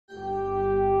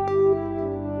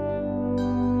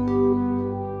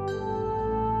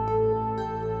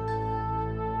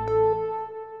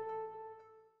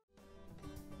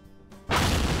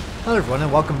Hello everyone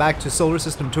and welcome back to Solar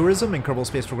System Tourism in Kerbal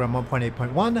Space Program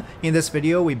 1.8.1. In this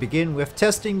video we begin with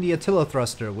testing the Attila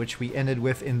thruster, which we ended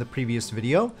with in the previous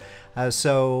video.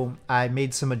 So I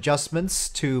made some adjustments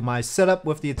to my setup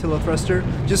with the Attila thruster.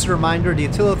 Just a reminder, the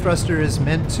Attila thruster is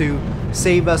meant to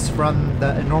save us from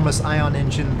the enormous ion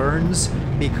engine burns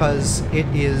because it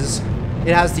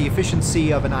has the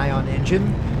efficiency of an ion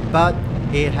engine, but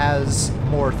it has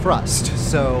more thrust.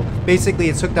 So basically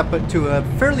it's hooked up to a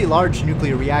fairly large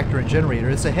nuclear reactor and generator.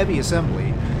 It's a heavy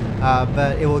assembly,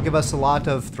 but it will give us a lot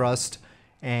of thrust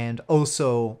and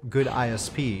also good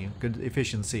ISP, good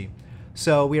efficiency.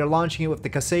 So we are launching it with the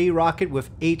Kasei rocket with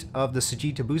 8 of the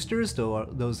Sujita boosters.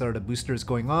 Those are the boosters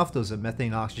going off. Those are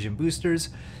methane oxygen boosters.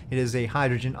 It is a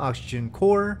hydrogen oxygen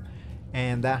core,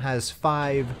 and that has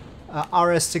 5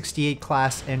 RS-68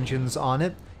 class engines on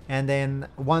it, and then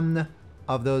one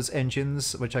of those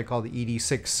engines, which I call the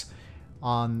ED6,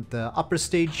 on the upper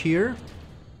stage here.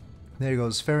 There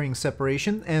goes fairing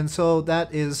separation. And so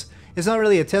that is, it's not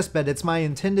really a test bed, it's my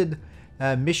intended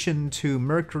mission to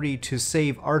Mercury to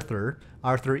save Arthur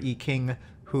E. King,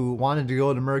 who wanted to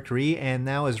go to Mercury and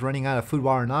now is running out of food,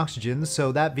 water, and oxygen.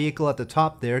 So that vehicle at the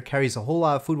top there carries a whole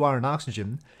lot of food, water, and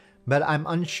oxygen, but I'm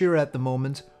unsure at the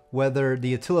moment whether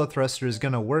the Attila thruster is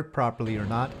going to work properly or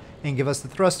not and give us the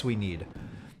thrust we need.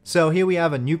 So here we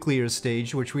have a nuclear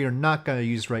stage, which we are not going to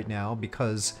use right now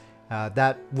because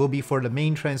that will be for the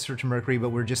main transfer to Mercury, but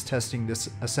we're just testing this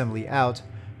assembly out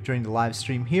during the live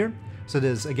stream here. So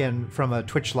this is again from a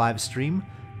Twitch live stream.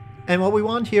 And what we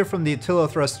want here from the Attila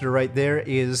thruster right there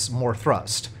is more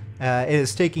thrust. It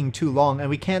is taking too long,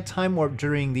 and we can't time warp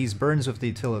during these burns with the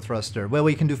Attila thruster. Well,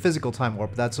 we can do physical time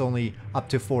warp, but that's only up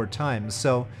to 4 times.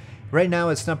 So right now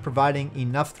it's not providing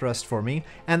enough thrust for me.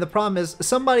 And the problem is,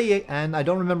 somebody, and I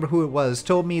don't remember who it was,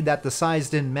 told me that the size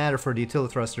didn't matter for the Attila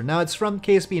thruster. Now it's from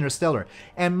KSP Interstellar,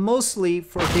 and mostly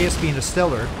for KSP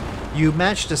Interstellar, you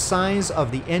match the size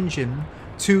of the engine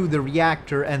to the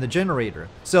reactor and the generator.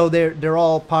 So they're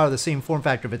all part of the same form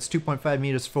factor. If it's 2.5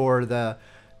 meters for the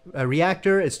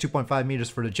reactor, it's 2.5 meters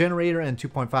for the generator, and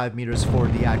 2.5 meters for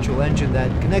the actual engine that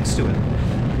connects to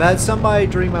it. But somebody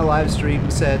during my live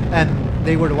stream said, and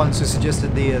they were the ones who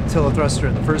suggested the Attila thruster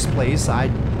in the first place. I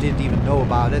didn't even know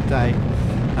about it.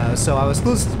 So I was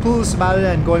clueless about it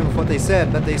and going with what they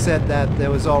said, but they said that it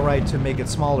was alright to make it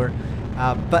smaller,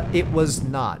 but it was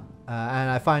not. And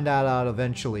I find that out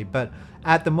eventually. But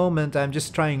at the moment, I'm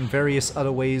just trying various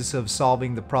other ways of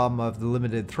solving the problem of the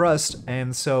limited thrust,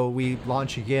 and so we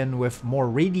launch again with more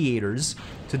radiators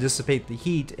to dissipate the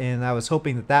heat, and I was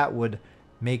hoping that that would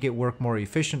make it work more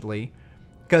efficiently,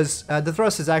 because the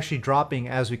thrust is actually dropping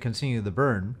as we continue the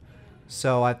burn.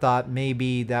 So I thought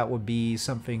maybe that would be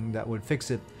something that would fix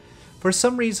it. For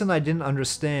some reason I didn't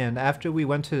understand, after we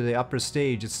went to the upper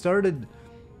stage, it started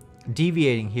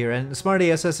deviating here, and Smart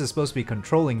ASS is supposed to be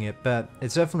controlling it, but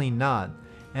it's definitely not,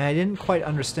 and I didn't quite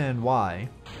understand why.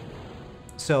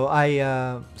 So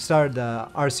I started the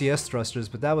RCS thrusters,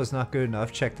 but that was not good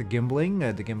enough. Check the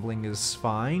gimbaling. The gimbaling is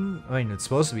fine. I mean, it's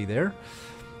supposed to be there.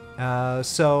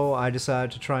 So I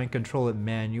decided to try and control it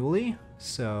manually.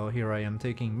 So here I am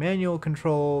taking manual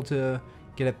control to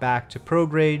get it back to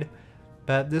prograde.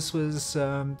 But this was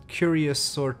a curious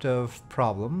sort of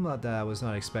problem that I was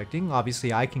not expecting.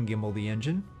 Obviously I can gimbal the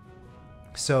engine.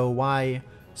 So why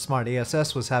Smart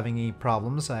ASS was having any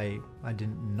problems, I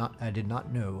did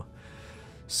not know.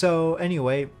 So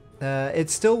anyway, it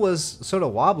still was sort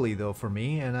of wobbly though for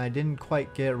me, and I didn't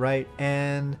quite get it right,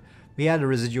 and we had a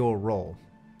residual roll.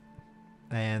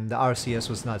 And the RCS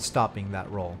was not stopping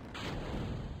that roll.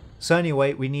 So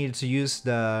anyway, we needed to use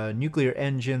the nuclear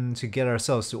engine to get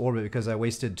ourselves to orbit because I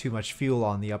wasted too much fuel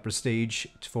on the upper stage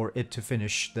for it to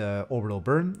finish the orbital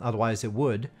burn, otherwise it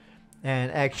would.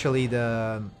 And actually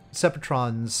the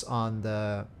Separatrons on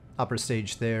the upper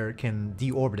stage there can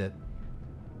deorbit it.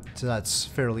 So that's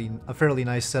a fairly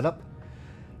nice setup.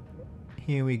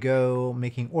 Here we go,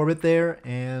 making orbit there,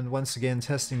 and once again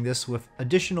testing this with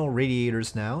additional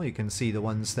radiators now. You can see the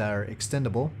ones that are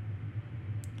extendable.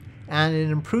 And it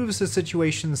improves the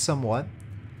situation somewhat,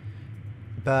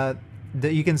 but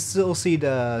you can still see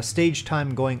the stage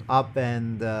time going up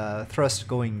and the thrust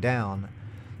going down.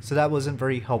 So that wasn't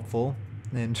very helpful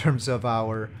in terms of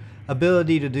our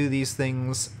ability to do these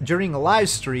things during a live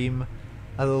stream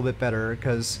a little bit better,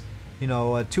 because, you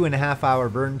know, a 2.5 hour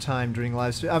burn time during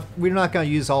live stream. We're not going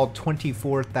to use all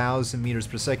 24,000 meters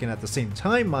per second at the same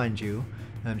time, mind you.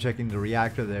 I'm checking the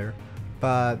reactor there,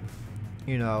 but,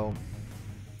 you know,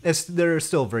 there are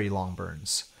still very long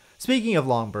burns. Speaking of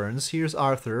long burns, here's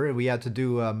Arthur. We had to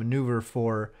do a maneuver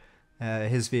for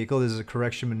his vehicle. This is a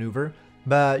correction maneuver.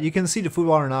 But you can see the food,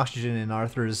 water, and oxygen in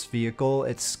Arthur's vehicle.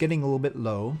 It's getting a little bit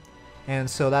low. And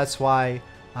so that's why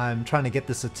I'm trying to get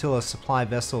this Attila supply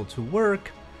vessel to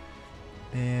work.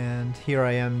 And here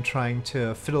I am trying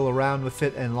to fiddle around with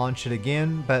it and launch it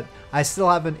again. But I still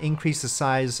haven't increased the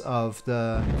size of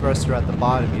the thruster at the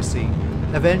bottom, you see.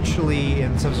 Eventually,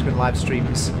 in subsequent live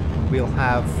streams, we'll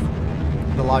have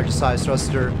the larger size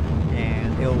thruster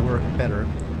and it'll work better.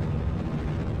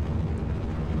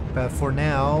 But for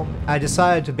now, I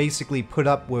decided to basically put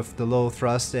up with the low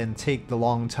thrust and take the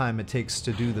long time it takes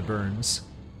to do the burns.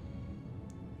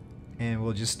 And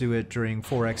we'll just do it during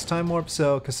 4x time warp,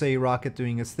 so Kasei rocket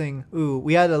doing its thing. Ooh,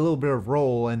 we had a little bit of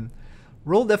roll, and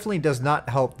roll definitely does not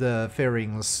help the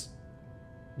fairings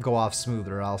go off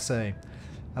smoother, I'll say.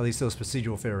 At least those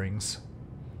procedural fairings.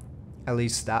 At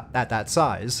least at that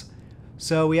size.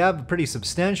 So we have a pretty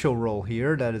substantial roll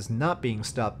here that is not being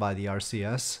stopped by the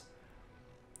RCS.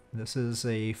 This is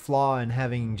a flaw in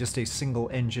having just a single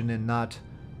engine and not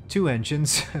two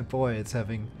engines. Boy, it's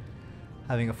having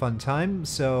a fun time.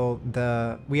 So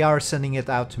we are sending it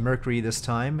out to Mercury this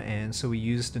time, and so we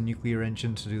used the nuclear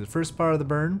engine to do the first part of the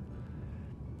burn.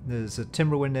 There's a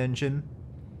Timberwind engine,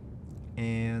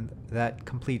 and that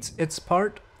completes its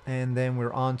part, and then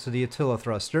we're on to the Attila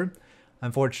thruster.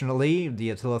 Unfortunately, the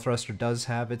Attila thruster does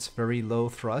have its very low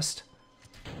thrust,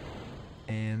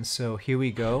 and so here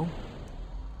we go.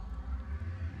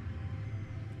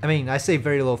 I mean, I say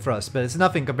very low thrust, but it's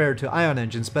nothing compared to ion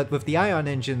engines. But with the ion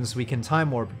engines, we can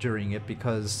time warp during it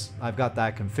because I've got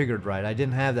that configured right. I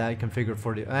didn't have that configured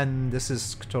for the... And this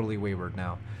is totally wayward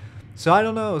now. So I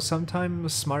don't know,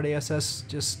 sometimes Smart ASS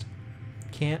just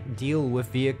can't deal with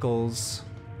vehicles.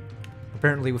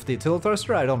 Apparently with the Attila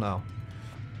thruster, I don't know.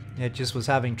 It just was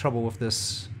having trouble with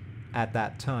this at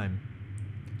that time.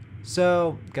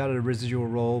 So, got a residual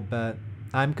roll, but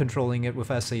I'm controlling it with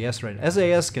SAS right now.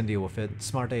 SAS can deal with it,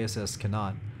 Smart ASS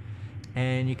cannot.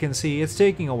 And you can see it's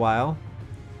taking a while.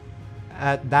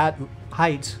 At that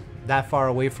height, that far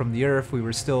away from the Earth, we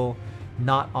were still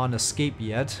not on escape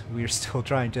yet. We are still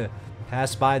trying to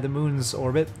pass by the Moon's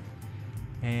orbit.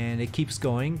 And it keeps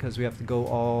going, because we have to go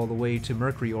all the way to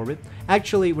Mercury orbit.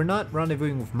 Actually, we're not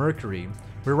rendezvousing with Mercury.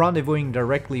 We're rendezvousing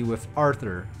directly with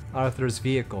Arthur's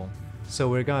vehicle. So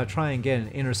we're going to try and get an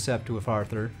intercept with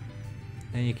Arthur.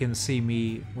 And you can see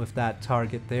me with that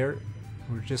target there.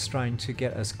 We're just trying to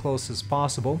get as close as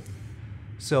possible.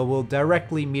 So we'll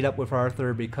directly meet up with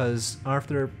Arthur because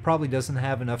Arthur probably doesn't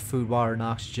have enough food, water, and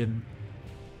oxygen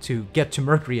to get to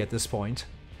Mercury at this point.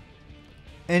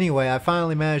 Anyway, I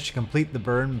finally managed to complete the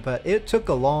burn, but it took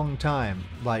a long time.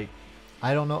 Like,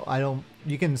 I don't know,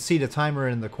 you can see the timer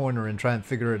in the corner and try and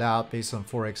figure it out based on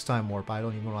 4x time warp. I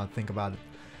don't even want to think about it.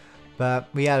 But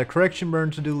we had a correction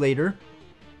burn to do later.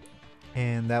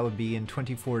 And that would be in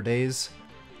 24 days.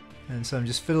 And so I'm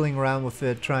just fiddling around with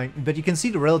it, but you can see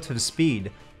the relative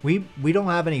speed. We don't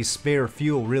have any spare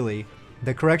fuel really.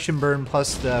 The correction burn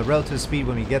plus the relative speed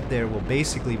when we get there will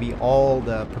basically be all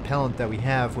the propellant that we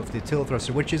have with the Attila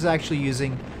thruster, which is actually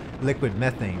using liquid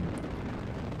methane.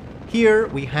 Here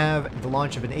we have the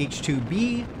launch of an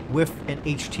H-2B with an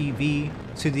HTV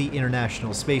to the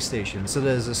International Space Station. So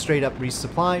there's a straight up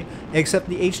resupply, except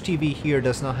the HTV here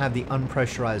does not have the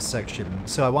unpressurized section.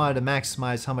 So I wanted to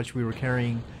maximize how much we were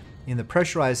carrying in the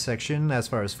pressurized section as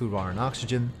far as food, water, and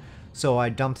oxygen. So I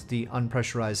dumped the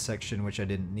unpressurized section, which I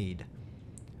didn't need.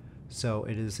 So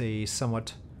it is a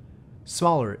somewhat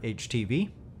smaller HTV.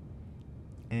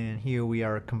 And here we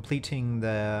are completing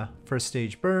the first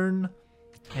stage burn.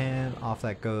 And off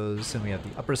that goes, and we have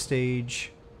the upper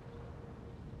stage.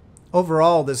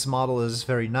 Overall, this model is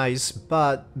very nice,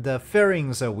 but the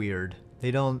fairings are weird.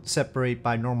 They don't separate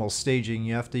by normal staging.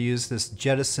 You have to use this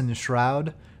jettison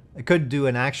shroud. I could do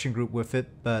an action group with it,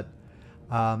 but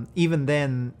even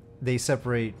then, they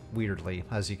separate weirdly,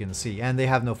 as you can see. And they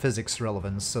have no physics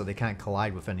relevance, so they can't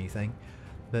collide with anything.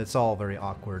 But it's all very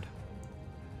awkward.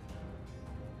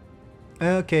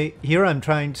 Okay, here I'm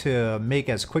trying to make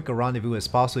as quick a rendezvous as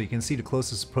possible. You can see the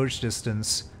closest approach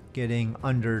distance getting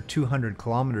under 200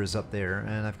 kilometers up there,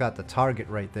 and I've got the target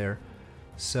right there.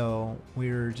 So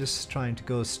we're just trying to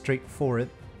go straight for it.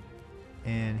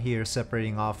 And here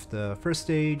separating off the first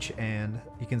stage, and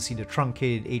you can see the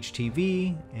truncated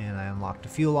HTV, and I unlocked the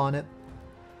fuel on it.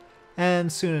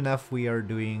 And soon enough we are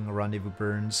doing rendezvous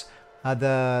burns.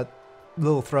 The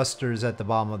little thrusters at the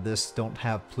bottom of this don't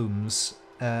have plumes.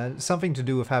 Something to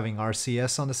do with having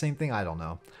RCS on the same thing? I don't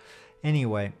know.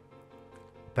 Anyway,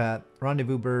 but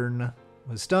rendezvous burn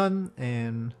was done,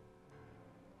 and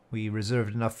we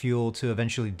reserved enough fuel to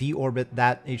eventually deorbit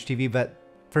that HTV, but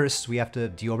first we have to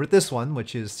deorbit this one,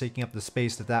 which is taking up the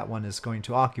space that one is going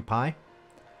to occupy.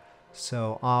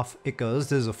 So off it goes.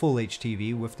 This is a full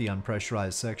HTV with the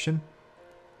unpressurized section.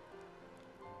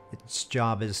 Its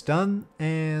job is done,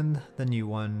 and the new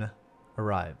one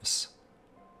arrives.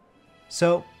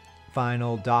 So,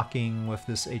 final docking with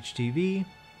this HTV.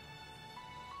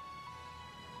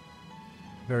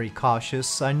 Very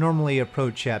cautious. I normally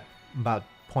approach at about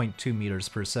 0.2 meters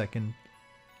per second.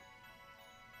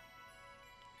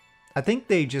 I think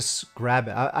they just grab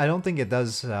it. I don't think it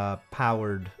does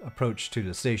powered approach to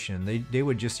the station. They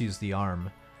would just use the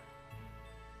arm.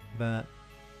 But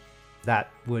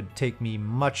that would take me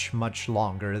much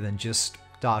longer than just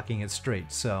docking it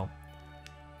straight. So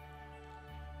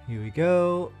here we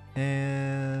go,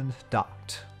 and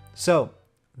docked. So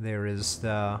there is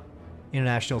the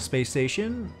International Space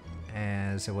Station,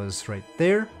 as it was right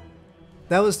there.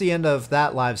 That was the end of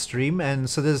that live stream, and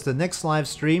so this is the next live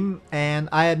stream, and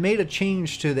I had made a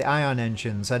change to the ion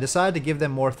engines. I decided to give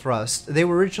them more thrust. They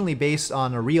were originally based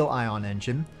on a real ion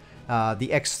engine, the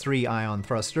X3 ion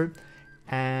thruster,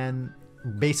 and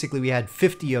basically we had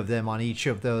 50 of them on each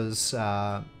of those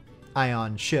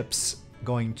ion ships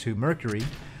going to Mercury.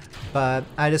 But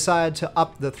I decided to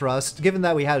up the thrust, given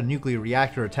that we had a nuclear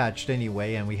reactor attached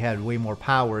anyway, and we had way more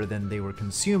power than they were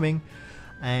consuming,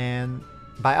 and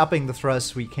by upping the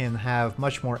thrust, we can have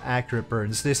much more accurate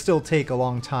burns. They still take a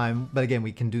long time, but again,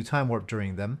 we can do time warp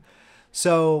during them.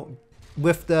 So,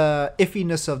 with the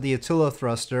iffiness of the Attila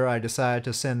thruster, I decided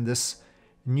to send this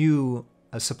new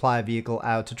supply vehicle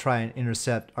out to try and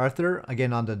intercept Arthur.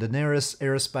 Again, on the Daenerys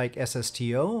Aerospike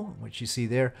SSTO, which you see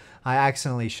there. I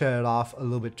accidentally shut it off a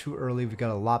little bit too early. We've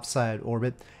got a lopsided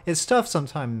orbit. It's tough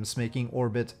sometimes making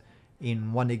orbit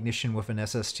in one ignition with an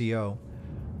SSTO.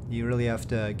 You really have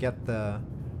to get the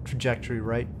trajectory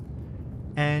right.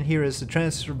 And here is the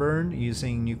transfer burn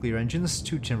using nuclear engines,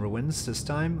 2 Timberwinds this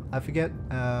time. I forget,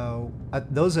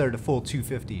 those are the full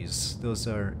 250s. Those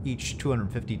are each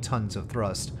 250 tons of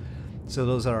thrust. So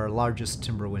those are our largest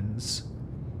Timberwinds.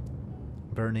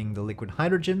 Burning the liquid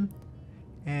hydrogen.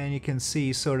 And you can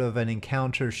see sort of an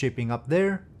encounter shaping up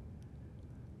there.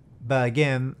 But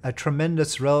again, a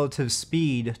tremendous relative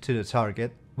speed to the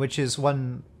target, which is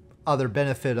one other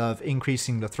benefit of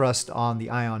increasing the thrust on the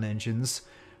ion engines.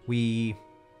 We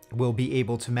will be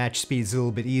able to match speeds a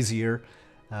little bit easier.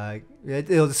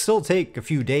 It'll still take a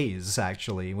few days,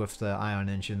 actually, with the ion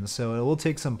engines, so it will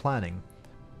take some planning.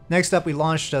 Next up, we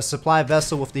launched a supply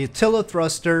vessel with the Attila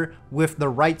thruster with the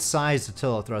right-sized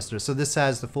Attila thruster. So this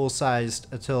has the full-sized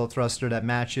Attila thruster that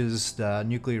matches the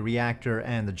nuclear reactor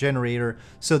and the generator,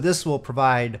 so this will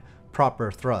provide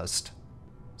proper thrust.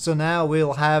 So now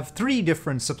we'll have 3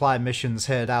 different supply missions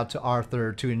head out to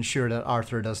Arthur to ensure that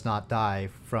Arthur does not die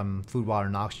from food, water,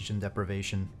 and oxygen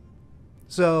deprivation.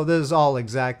 So this is all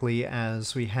exactly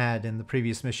as we had in the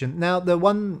previous mission. Now the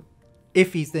one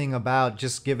iffy thing about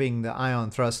just giving the ion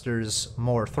thrusters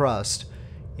more thrust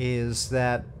is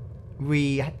that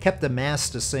we kept the mass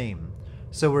the same.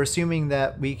 So we're assuming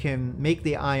that we can make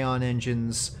the ion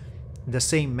engines the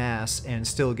same mass and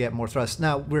still get more thrust.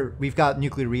 Now we've got a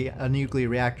nuclear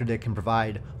reactor that can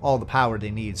provide all the power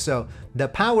they need. So the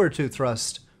power to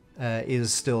thrust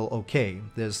is still okay.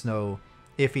 There's no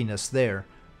iffiness there.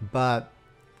 But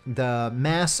the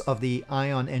mass of the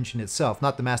ion engine itself,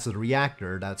 not the mass of the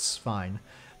reactor, that's fine,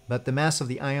 but the mass of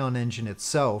the ion engine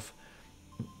itself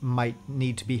might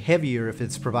need to be heavier if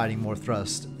it's providing more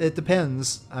thrust. It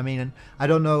depends. I mean, I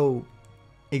don't know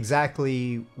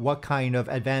exactly what kind of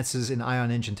advances in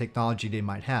ion engine technology they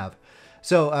might have.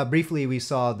 So briefly, we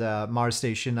saw the Mars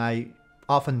station. I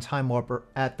often time warp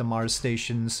at the Mars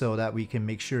station so that we can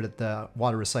make sure that the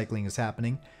water recycling is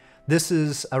happening. This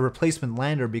is a replacement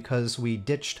lander because we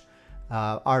ditched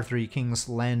Arthur E. King's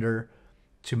lander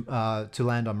to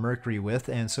land on Mercury with,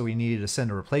 and so we needed to send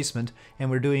a replacement.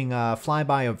 And we're doing a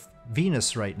flyby of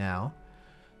Venus right now.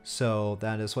 So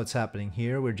that is what's happening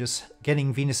here. We're just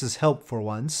getting Venus's help for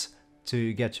once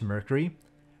to get to Mercury.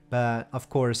 But of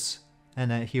course,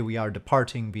 and here we are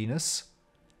departing Venus.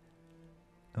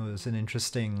 It was an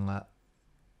interesting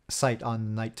sight on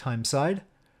the nighttime side.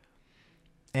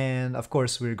 And of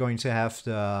course, we're going to have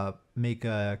to make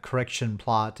a correction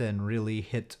plot and really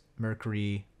hit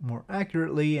Mercury more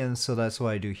accurately. And so that's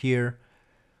what I do here.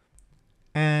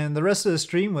 And the rest of the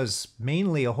stream was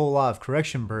mainly a whole lot of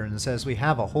correction burns, as we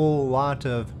have a whole lot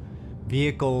of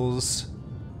vehicles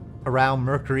around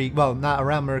Mercury, well, not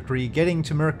around Mercury, getting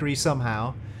to Mercury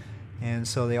somehow, and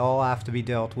so they all have to be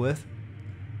dealt with.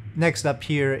 Next up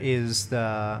here is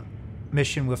the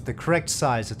mission with the correct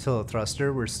size Attila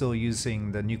thruster. We're still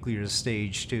using the nuclear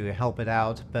stage to help it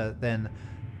out, but then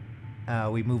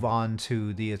we move on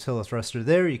to the Attila thruster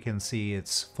there. You can see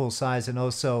it's full size, and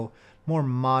also more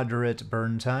moderate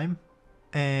burn time.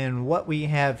 And what we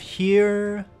have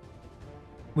here,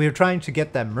 we're trying to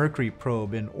get that Mercury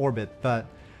probe in orbit, but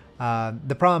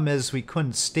the problem is we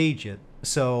couldn't stage it.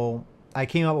 So I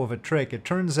came up with a trick. It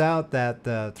turns out that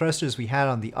the thrusters we had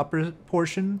on the upper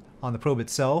portion, on the probe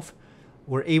itself,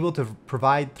 were able to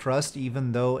provide thrust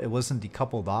even though it wasn't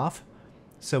decoupled off.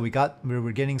 So we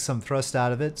were getting some thrust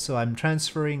out of it. So I'm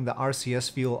transferring the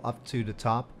RCS fuel up to the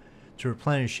top to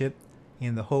replenish it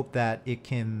in the hope that it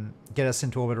can get us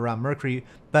into orbit around Mercury.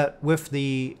 But with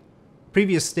the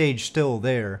previous stage still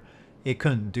there, it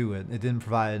couldn't do it. It didn't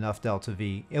provide enough delta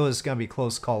V. It was going to be a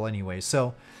close call anyway.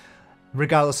 So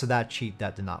regardless of that cheat,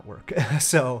 that did not work.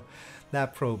 So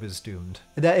that probe is doomed.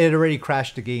 It already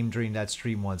crashed the game during that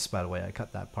stream once, by the way. I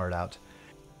cut that part out.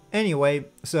 Anyway,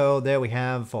 so there we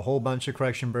have a whole bunch of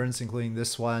correction burns, including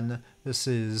this one. This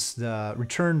is the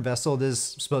return vessel.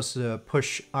 This is supposed to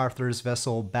push Arthur's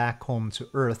vessel back home to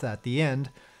Earth at the end.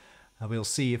 We'll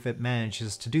see if it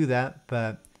manages to do that,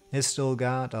 but it's still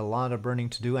got a lot of burning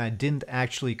to do. I didn't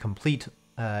actually complete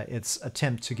its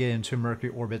attempt to get into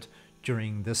Mercury orbit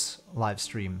during this live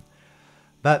stream.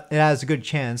 But it has a good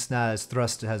chance now as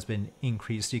thrust has been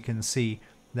increased. You can see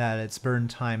that its burn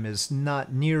time is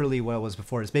not nearly what it was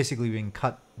before. It's basically being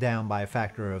cut down by a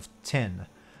factor of 10.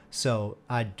 So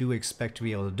I do expect to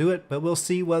be able to do it, but we'll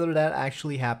see whether that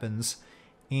actually happens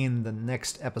in the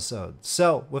next episode.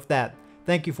 So with that,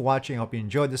 thank you for watching. I hope you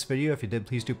enjoyed this video. If you did,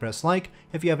 please do press like.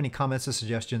 If you have any comments or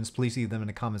suggestions, please leave them in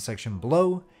the comment section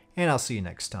below, and I'll see you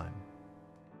next time.